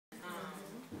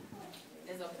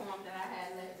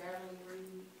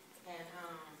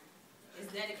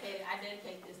dedicated. I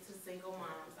dedicate this to single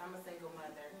moms. I'm a single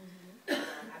mother.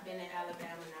 I've been in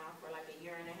Alabama now for like a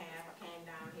year and a half. I came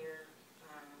down here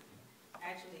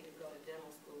actually to go to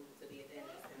dental school to be a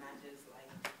dentist, and I just like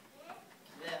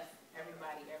left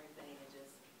everybody, everything, and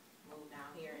just moved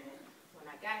down here. And when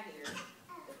I got here,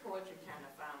 the poetry kind of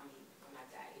found me when I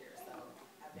got here. So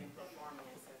I've been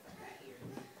performing since I got here.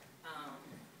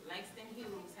 Langston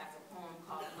Hughes has a poem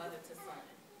called Mother to Son.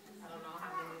 I don't know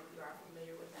how many of you are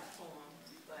familiar with that poem,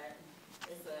 but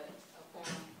it's a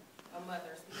poem, a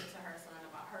mother speaking to her son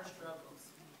about her struggles.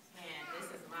 And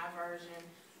this is my version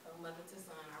of Mother to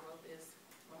Son. I wrote this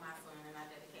for my son, and I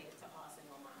dedicate it to all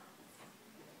single moms.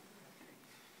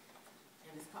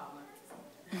 And it's called Mother to Son.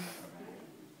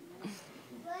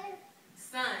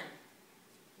 Son,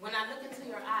 when I look into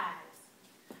your eyes,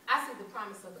 I see the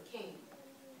promise of a king.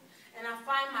 And I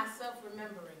find myself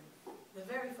remembering the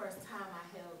very first time I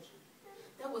held you.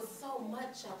 There was so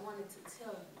much I wanted to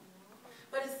tell you.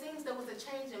 But it seems there was a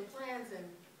change in plans, and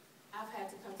I've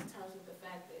had to come to terms with the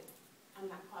fact that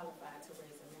I'm not qualified to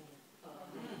raise a man.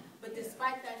 But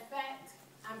despite that fact,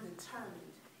 I'm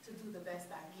determined to do the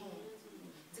best I can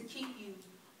to keep you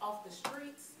off the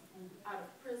streets, out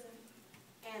of prison,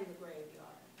 and the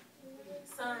graveyard.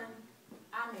 Son,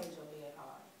 I made your bed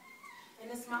hard.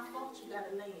 And it's my fault you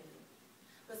gotta lay in it.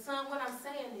 But son, what I'm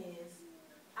saying is,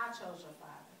 I chose your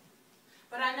father.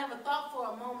 But I never thought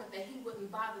for a moment that he wouldn't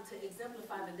bother to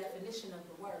exemplify the definition of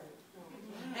the word.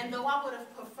 And though I would have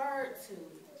preferred to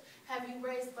have you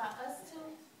raised by us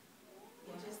two,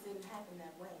 it just didn't happen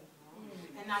that way.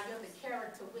 And now you're the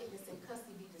character witness in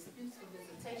custody disputes for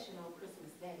visitation on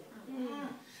Christmas Day.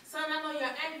 Son, I know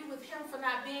you're angry with him for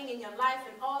not being in your life,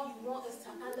 and all you want is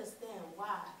to understand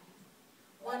why.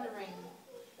 Wondering,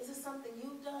 is it something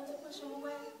you've done to push him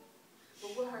away?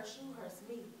 But what hurts you hurts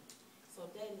me. So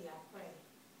daily I pray,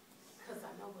 because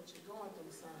I know what you're going through,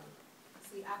 son.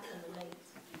 See, I can relate.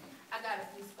 I got a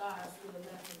few scars through the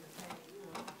left and the pain.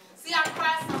 See, I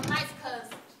cried some nights because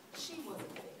she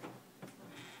wasn't there.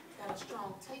 Got a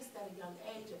strong taste at a young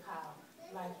age of how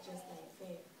life just ain't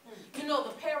fair. You know,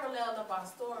 the parallel of our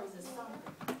stories is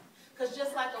something. Because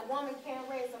just like a woman can't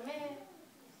raise a man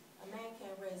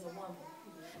can't raise a woman.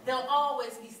 There'll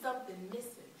always be something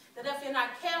missing. That if you're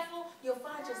not careful, you'll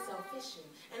find yourself fishing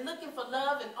and looking for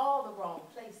love in all the wrong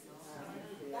places.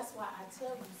 That's why I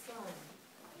tell you, son,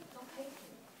 don't hate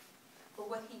him for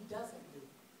what he doesn't do.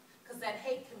 Because that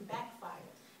hate can backfire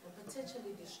and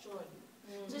potentially destroy you.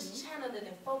 Just channel it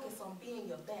and focus on being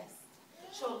your best.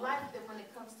 Show life that when it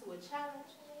comes to a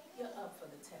challenge, you're up for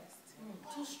the test.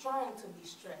 Too strong to be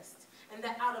stressed. And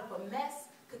that out of a mess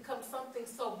could come something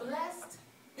so blessed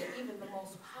that even the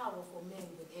most powerful men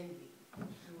would envy.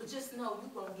 But just know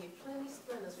you're going to get plenty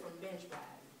splinters from bench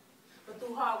riding. But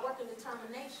through hard work and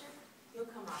determination, you'll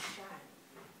come out shining.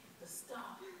 The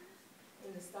star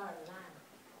in the starting lineup.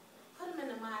 Put him in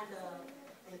the mind of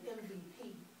an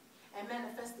MVP and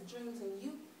manifest the dreams in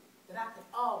you that I could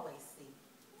always see.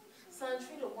 Son,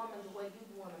 treat a woman the way you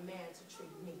want a man to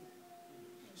treat me.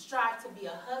 Strive to be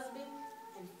a husband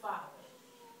and father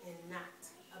and not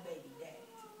a baby daddy.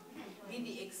 Be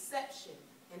the exception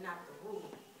and not the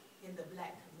rule in the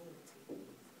black community.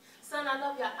 Son, I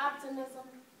love your optimism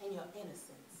and your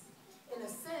innocence. In a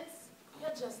sense,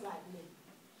 you're just like me.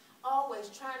 Always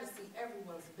trying to see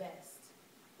everyone's best,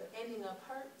 but ending up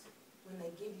hurt when they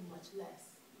give you much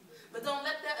less. But don't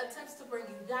let their attempts to bring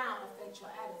you down affect your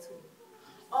attitude.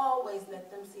 Always let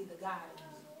them see the God in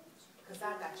you. Because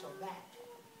I got your back,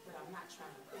 but I'm not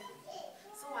trying to cripple you.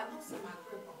 So I loosen my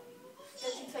grip on you.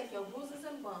 Let you take your bruises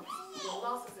and bumps, your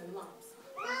losses and lumps.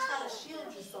 I try to shield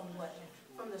you somewhat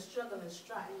from the struggle and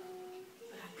strife.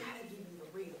 But I gotta give you the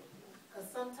real.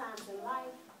 Because sometimes in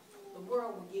life, the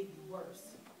world will give you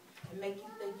worse and make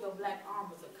you think your black arm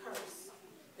was a curse.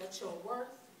 That your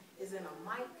worth is in a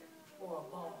mic or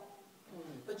a ball.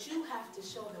 But you have to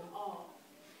show them all.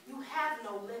 You have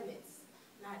no limits,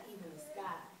 not even the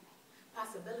sky.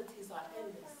 Possibilities are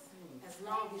endless, as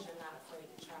long as you're not afraid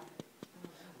to try.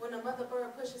 When a mother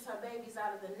bird pushes her babies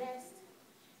out of the nest,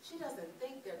 she doesn't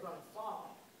think they're going to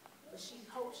fall, but she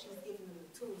hopes she's giving them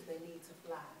the tools they need to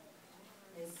fly.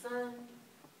 And son,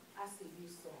 I see you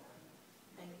soon.